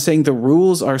 I'm saying the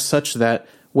rules are such that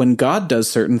when God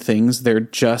does certain things, they're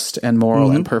just and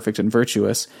moral and perfect and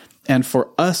virtuous. And for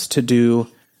us to do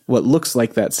what looks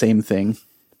like that same thing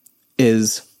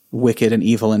is wicked and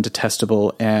evil and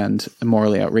detestable and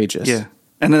morally outrageous. Yeah.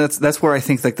 And that's where I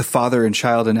think like the father and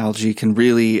child analogy can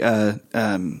really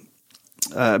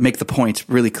make the point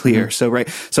really clear.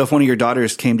 Mm-hmm. So if one of your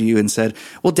daughters came to you and said,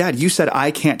 well, Dad, you said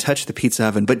I can't touch the pizza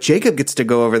oven, but Jacob gets to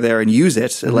go over there and use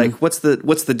it. Mm-hmm. Like, what's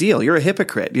the deal? You're a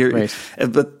hypocrite. Right.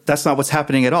 But that's not what's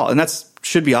happening at all. And that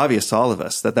should be obvious to all of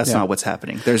us that that's not what's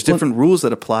happening. There's different rules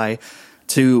that apply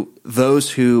to those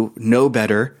who know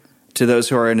better, to those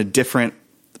who are in a different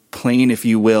plane, if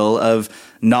you will, of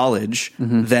knowledge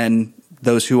than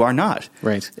those who are not.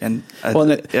 Right. And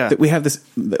we have this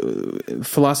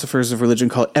philosophers of religion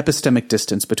call it epistemic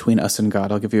distance between us and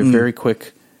God. I'll give you a very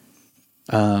quick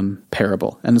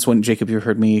parable. And it's one, Jacob, you've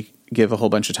heard me give a whole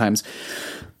bunch of times.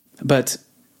 But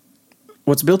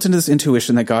what's built into this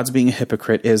intuition that God's being a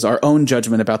hypocrite is our own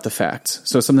judgment about the facts.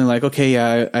 So something like, okay,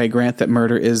 I grant that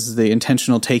murder is the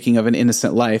intentional taking of an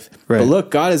innocent life. Right. But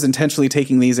look, God is intentionally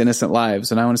taking these innocent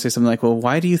lives. And I want to say something like, well,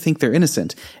 why do you think they're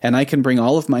innocent? And I can bring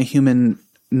all of my human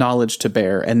knowledge to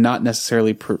bear and not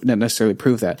necessarily prove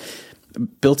that.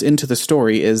 Built into the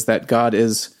story is that God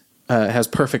has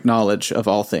perfect knowledge of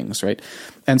all things, right?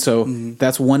 And so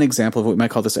that's one example of what we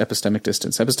might call this epistemic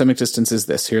distance. Epistemic distance is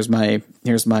this. Here's my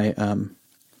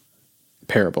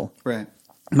parable. Right.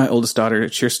 My oldest daughter,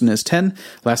 Kirsten, is 10.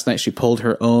 Last night she pulled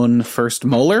her own first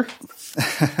molar.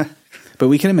 But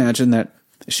we can imagine that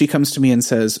she comes to me and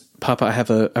says, Papa, I have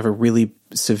a really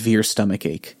severe stomach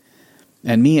ache.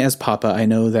 And me as Papa, I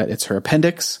know that it's her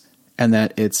appendix and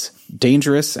that it's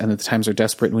dangerous and that the times are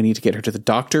desperate and we need to get her to the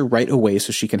doctor right away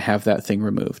so she can have that thing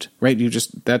removed. Right?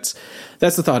 That's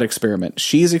the thought experiment.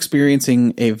 She's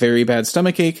experiencing a very bad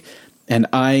stomach ache, and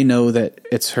I know that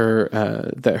it's her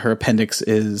appendix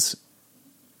is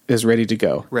ready to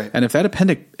go. Right. And if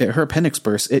her appendix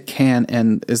bursts, it can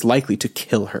and is likely to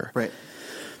kill her. Right.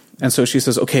 And so she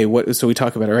says, okay, so we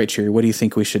talk about, all right, Cheery, what do you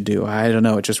think we should do? I don't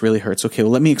know. It just really hurts. Okay,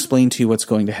 well, let me explain to you what's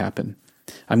going to happen.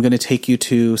 I'm going to take you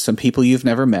to some people you've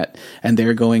never met, and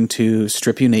they're going to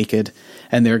strip you naked,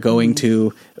 and they're going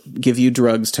to give you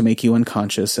drugs to make you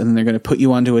unconscious, and then they're going to put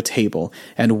you onto a table.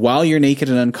 And while you're naked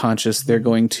and unconscious, they're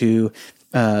going to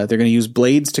They're going to use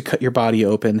blades to cut your body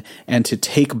open and to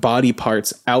take body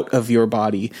parts out of your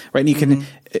body, right? And you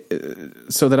can,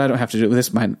 so that I don't have to do it.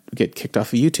 This might get kicked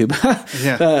off of YouTube.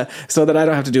 So that I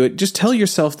don't have to do it. Just tell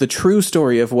yourself the true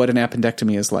story of what an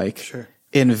appendectomy is like. Sure.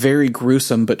 In very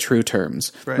gruesome but true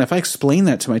terms. Right. And if I explain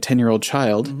that to my 10-year-old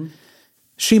child,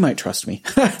 she might trust me.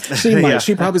 She might.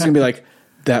 She probably is going to be like,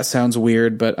 that sounds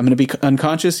weird, but I'm going to be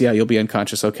unconscious. Yeah, you'll be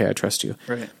unconscious. Okay, I trust you.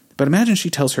 Right. But imagine she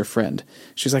tells her friend,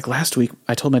 she's like, last week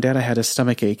I told my dad I had a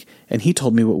stomach ache and he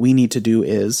told me what we need to do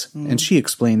is, and she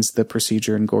explains the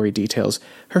procedure in gory details.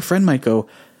 Her friend might go,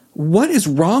 what is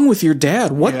wrong with your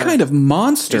dad? What kind of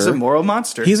monster? He's a moral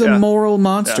monster. He's a moral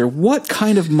monster. Yeah. What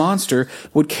kind of monster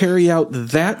would carry out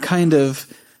that kind of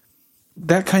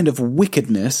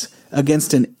wickedness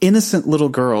against an innocent little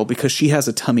girl because she has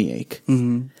a tummy ache?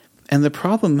 Mm-hmm. And the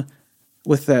problem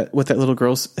with that, what that little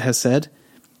girl has said,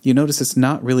 you notice it's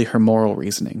not really her moral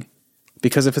reasoning.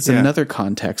 Because if it's another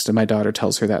context and my daughter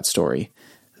tells her that story,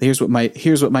 here's what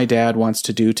my dad wants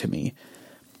to do to me.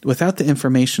 Without the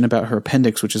information about her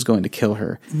appendix, which is going to kill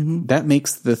her, that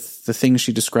makes the thing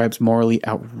she describes morally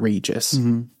outrageous.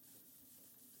 Mm-hmm.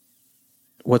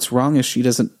 What's wrong is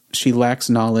she lacks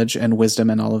knowledge and wisdom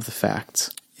and all of the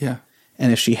facts. Yeah.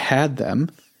 And if she had them,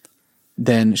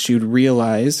 then she would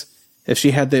realize, if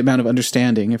she had the amount of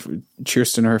understanding, if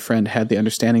Kirsten or her friend had the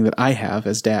understanding that I have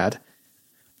as dad,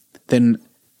 then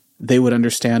they would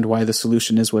understand why the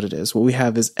solution is what it is. What we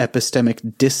have is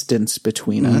epistemic distance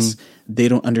between us. They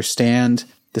don't understand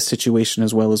the situation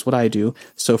as well as what I do.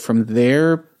 So from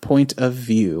their point of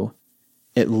view,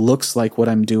 it looks like what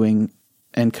I'm doing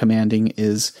and commanding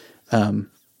is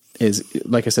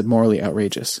like I said, morally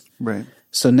outrageous. Right.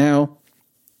 So now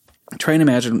try and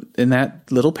imagine in that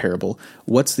little parable,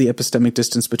 what's the epistemic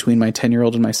distance between my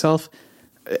 10-year-old and myself?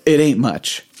 It ain't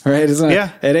much. Right? It's not,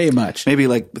 it ain't much. Maybe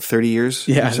like 30 years.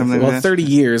 Yeah. Or something Well, like that. 30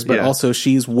 years, but also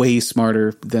she's way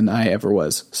smarter than I ever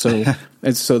was. So,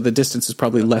 and so the distance is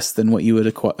probably less than what you would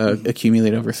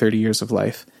accumulate over 30 years of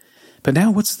life. But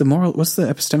now what's the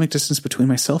epistemic distance between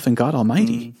myself and God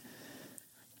Almighty?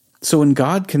 So when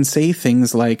God can say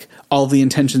things like all the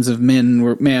intentions of man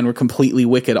were completely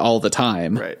wicked all the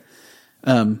time. Right.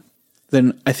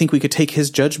 Then I think we could take his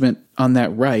judgment on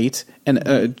that right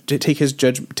and take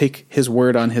his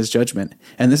word on his judgment.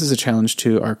 And this is a challenge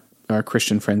to our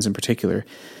Christian friends in particular,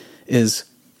 is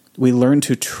we learn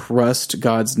to trust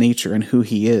God's nature and who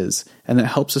he is. And that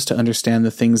helps us to understand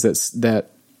the things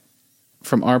that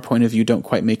from our point of view don't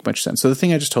quite make much sense. So the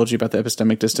thing I just told you about the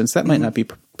epistemic distance, that might not be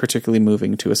particularly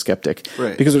moving to a skeptic.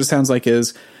 Right. Because what it sounds like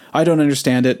is, I don't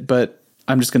understand it, but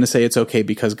I'm just going to say it's okay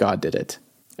because God did it.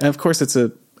 And of course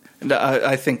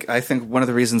I think one of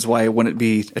the reasons why it wouldn't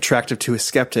be attractive to a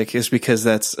skeptic is because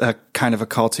that's a kind of a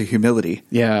call to humility.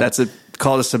 Yeah. That's a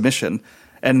call to submission.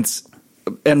 And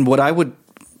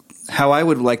how I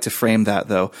would like to frame that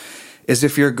though, is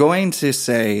if you're going to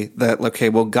say that, okay,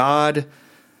 well, God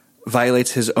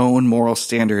violates his own moral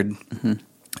standard,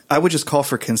 I would just call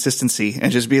for consistency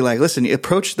and just be like, listen,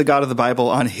 approach the God of the Bible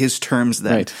on his terms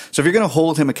then. Right. So if you're going to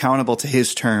hold him accountable to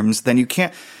his terms, then you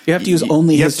can't. You have to use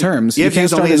only his terms. You can't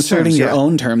start inserting your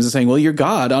own terms and saying, well, your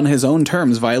God on his own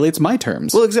terms violates my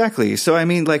terms. Well, exactly. So, I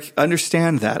mean, like,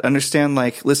 understand that. Understand,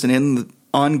 like, listen,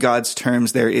 on God's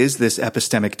terms, there is this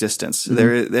epistemic distance.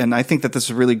 And I think that this is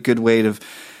a really good way of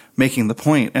making the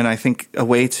point. And I think a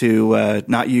way to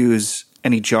not use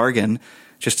any jargon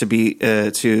just to be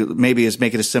to maybe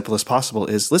make it as simple as possible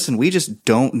is, listen, we just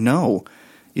don't know.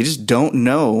 You just don't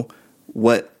know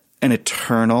what an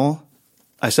eternal,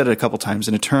 I said it a couple times,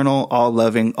 an eternal, all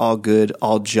loving, all good,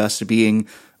 all just being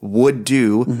would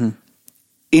do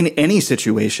in any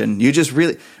situation. We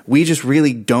just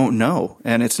really don't know.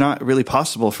 And it's not really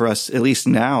possible for us, at least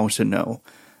now, to know.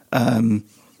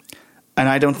 And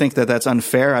I don't think that that's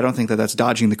unfair. I don't think that that's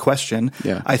dodging the question.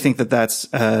 Yeah. I think that that's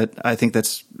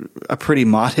a pretty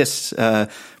modest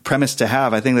premise to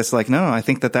have. I think that's like, no, I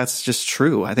think that that's just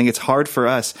true. I think it's hard for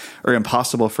us or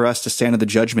impossible for us to stand in the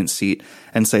judgment seat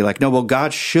and say like, no, well,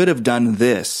 God should have done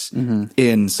this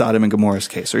in Sodom and Gomorrah's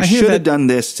case, or should have done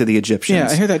this to the Egyptians. Yeah,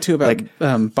 I hear that too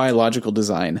about biological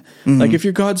design. Like, if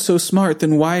your God's so smart,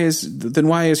 then why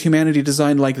is humanity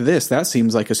designed like this? That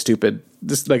seems like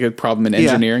a problem in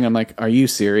engineering. I'm like, are you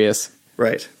serious?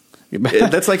 Right.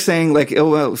 That's like saying like, oh,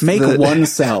 well, make one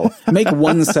cell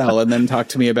and then talk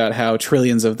to me about how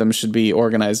trillions of them should be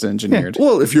organized and engineered. Yeah.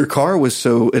 Well, if your car was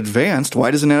so advanced,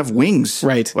 why doesn't it have wings?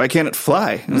 Right. Why can't it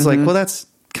fly? And it's like, well, that's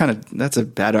a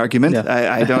bad argument. Yeah.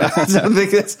 I don't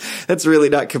think that's really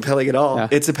not compelling at all. Yeah.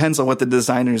 It depends on what the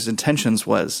designer's intentions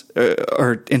was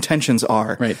or intentions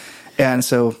are. Right. And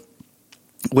so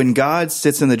when God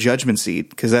sits in the judgment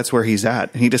seat, because that's where he's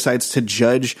at, and he decides to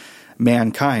judge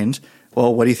mankind,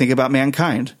 well, what do you think about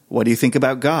mankind? What do you think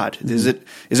about God? Mm-hmm.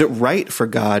 Is it right for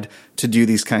God to do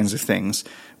these kinds of things?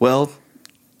 Well,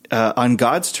 on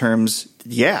God's terms,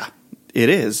 yeah, it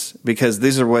is, because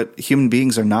these are what human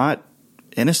beings are not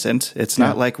innocent. It's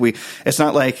not like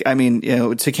I mean,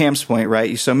 to Cam's point,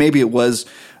 right? So maybe it was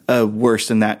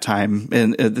worse in that time,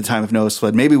 at the time of Noah's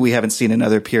flood. Maybe we haven't seen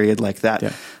another period like that.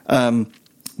 Yeah.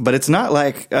 But it's not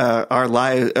like our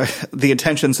the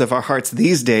intentions of our hearts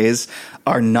these days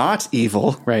are not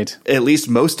evil. Right. At least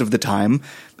most of the time.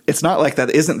 It's not like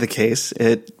that isn't the case.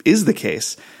 It is the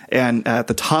case. And at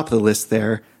the top of the list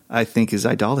there, I think, is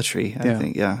idolatry. I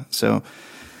think. So,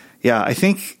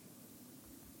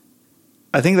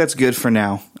 I think that's good for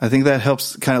now. I think that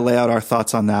helps kind of lay out our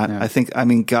thoughts on that.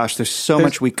 Yeah. Gosh, there's so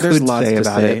much we could say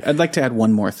about it. I'd like to add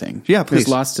one more thing. Yeah, please. There's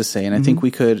lots to say, and I think we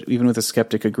could, even with a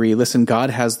skeptic, agree. Listen,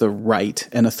 God has the right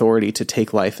and authority to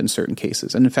take life in certain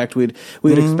cases, and in fact, we'd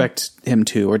expect him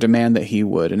to, or demand that he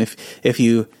would. And if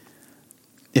you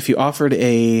offered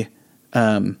a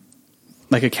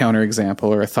like a counterexample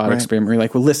or a thought experiment, where you're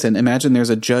like, well, listen, imagine there's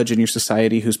a judge in your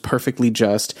society who's perfectly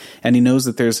just, and he knows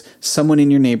that there's someone in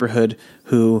your neighborhood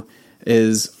who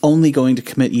is only going to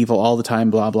commit evil all the time,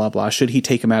 blah, blah, blah. Should he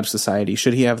take him out of society?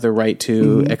 Should he have the right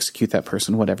to execute that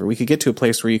person? Whatever. We could get to a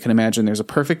place where you can imagine there's a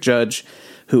perfect judge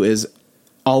who is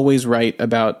always right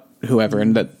about whoever,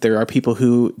 and that there are people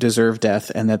who deserve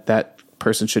death, and that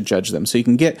person should judge them. So you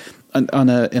can get in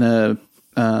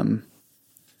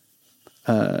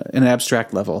an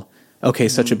abstract level, okay,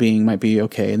 such a being might be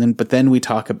okay. But then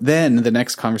the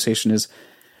next conversation is,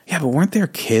 but weren't there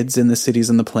kids in the cities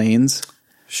and the plains?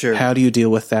 Sure. How do you deal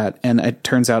with that? And it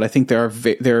turns out, I think there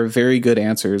are very good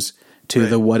answers to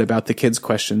the what about the kids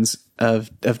questions of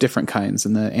different kinds.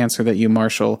 And the answer that you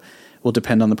marshal will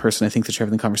depend on the person I think that you're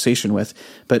having the conversation with.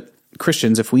 But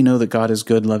Christians, if we know that God is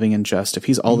good, loving, and just, if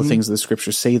he's all the things that the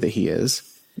scriptures say that he is,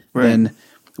 then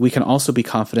we can also be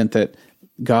confident that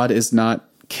God is not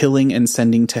killing and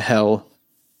sending to hell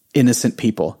innocent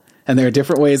people. And there are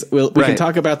different ways. We can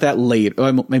talk about that later.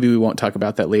 Well, maybe we won't talk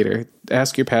about that later.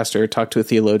 Ask your pastor, talk to a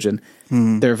theologian.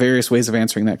 There are various ways of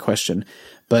answering that question.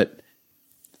 But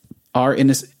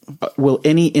will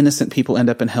any innocent people end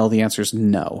up in hell? The answer is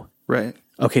no. Right.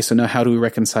 Okay, so now how do we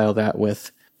reconcile that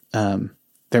with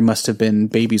there must have been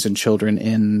babies and children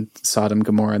in Sodom,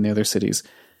 Gomorrah, and the other cities?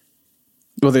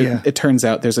 Well, it turns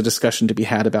out there's a discussion to be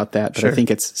had about that, but I think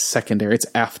it's secondary. It's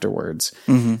afterwards.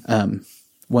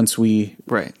 Once we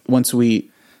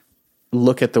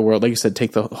look at the world, like you said,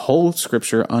 take the whole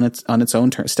scripture on its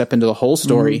own terms, step into the whole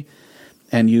story,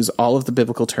 and use all of the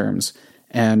biblical terms,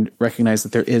 and recognize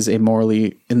that there's a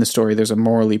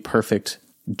morally perfect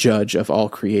judge of all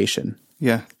creation.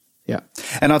 Yeah. Yeah.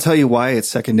 And I'll tell you why it's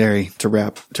secondary to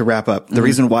wrap up. The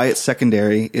reason why it's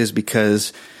secondary is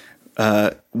because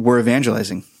we're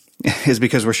evangelizing, is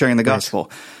because we're sharing the gospel.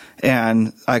 Right.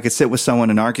 And I could sit with someone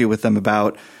and argue with them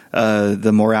about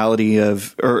the morality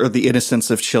of, or the innocence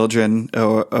of children,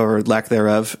 or lack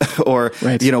thereof, or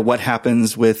what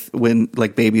happens when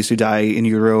like babies who die in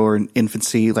utero or in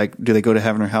infancy, like do they go to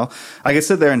heaven or hell? I could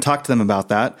sit there and talk to them about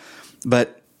that,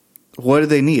 but what do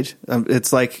they need?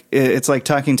 It's like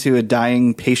talking to a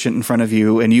dying patient in front of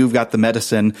you, and you've got the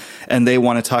medicine, and they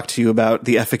want to talk to you about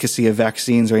the efficacy of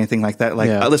vaccines or anything like that.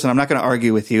 Listen, I'm not going to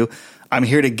argue with you. I'm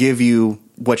here to give you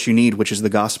what you need, which is the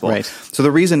gospel. Right. So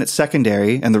the reason it's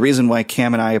secondary, and the reason why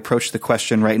Cam and I approach the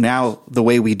question right now the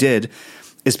way we did,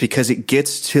 is because it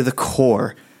gets to the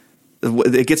core.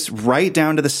 It gets right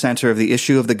down to the center of the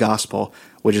issue of the gospel,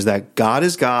 which is that God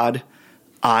is God,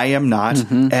 I am not,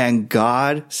 and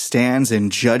God stands in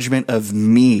judgment of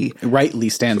me. Rightly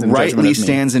stands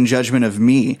in judgment of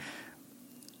me.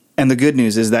 And the good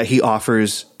news is that he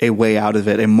offers a way out of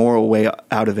it, a moral way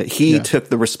out of it. He took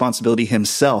the responsibility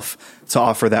himself to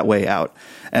offer that way out.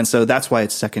 And so that's why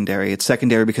it's secondary. It's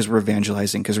secondary because we're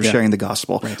evangelizing, because we're sharing the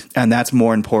gospel. Right. And that's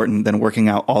more important than working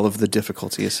out all of the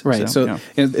difficulties. Right. So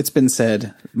it's been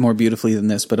said more beautifully than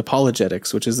this, but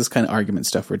apologetics, which is this kind of argument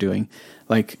stuff we're doing,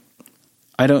 like,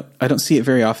 I don't see it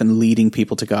very often leading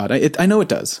people to God. I know it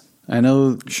does. I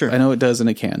know it does, and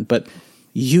it can. But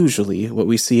usually what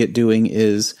we see it doing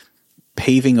is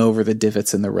paving over the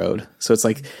divots in the road. So it's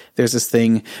like there's this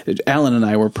thing. Alan and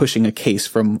I were pushing a case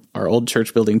from our old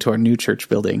church building to our new church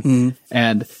building,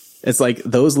 and it's like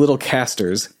those little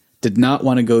casters did not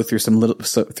want to go through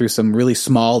some really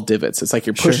small divots. It's like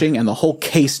you're pushing, and the whole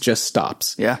case just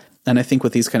stops. Yeah. And I think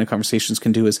what these kind of conversations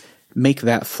can do is make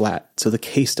that flat so the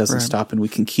case doesn't stop, and we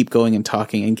can keep going and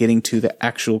talking and getting to the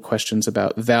actual questions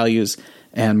about values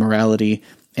and morality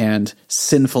and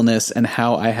sinfulness and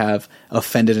how I have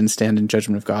offended and stand in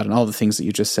judgment of God and all the things that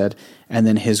you just said. And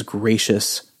then his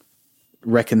gracious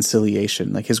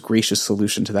reconciliation, like his gracious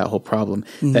solution to that whole problem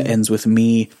that ends with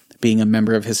me being a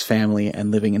member of his family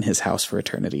and living in his house for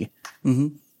eternity.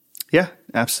 Mm-hmm. Yeah,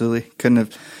 absolutely. Couldn't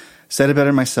have said it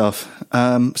better myself.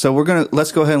 So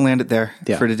let's go ahead and land it there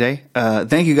for today.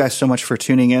 Thank you guys so much for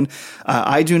tuning in.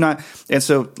 I do not, and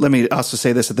so let me also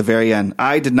say this at the very end.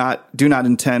 I do not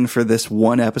intend for this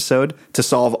one episode to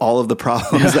solve all of the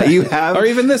problems that you have. Or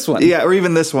even this one. Yeah, or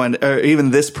even this one, or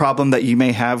even this problem that you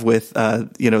may have with,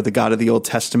 the God of the Old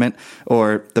Testament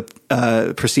or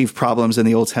the perceived problems in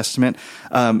the Old Testament.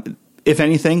 If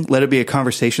anything, let it be a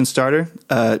conversation starter.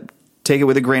 Take it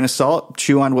with a grain of salt,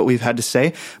 chew on what we've had to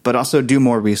say, but also do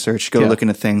more research, go look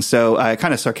into things. So I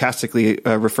kind of sarcastically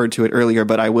referred to it earlier,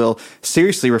 but I will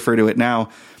seriously refer to it now.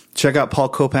 Check out Paul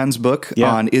Copan's book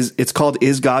it's called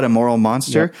Is God a Moral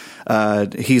Monster?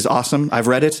 He's awesome. I've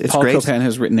read it. It's great. Paul Copan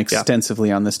has written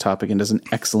extensively on this topic and does an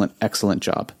excellent, excellent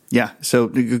job. Yeah. So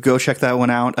go check that one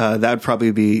out. That would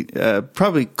probably be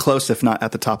probably close, if not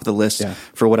at the top of the list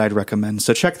for what I'd recommend.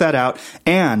 So check that out.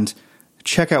 And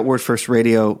check out Word First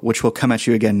Radio, which will come at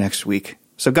you again next week.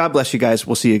 So God bless you guys.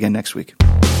 We'll see you again next week.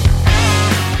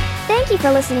 Thank you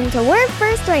for listening to Word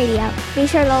First Radio. Be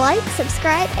sure to like,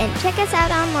 subscribe, and check us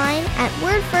out online at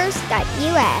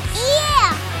wordfirst.us. Yeah!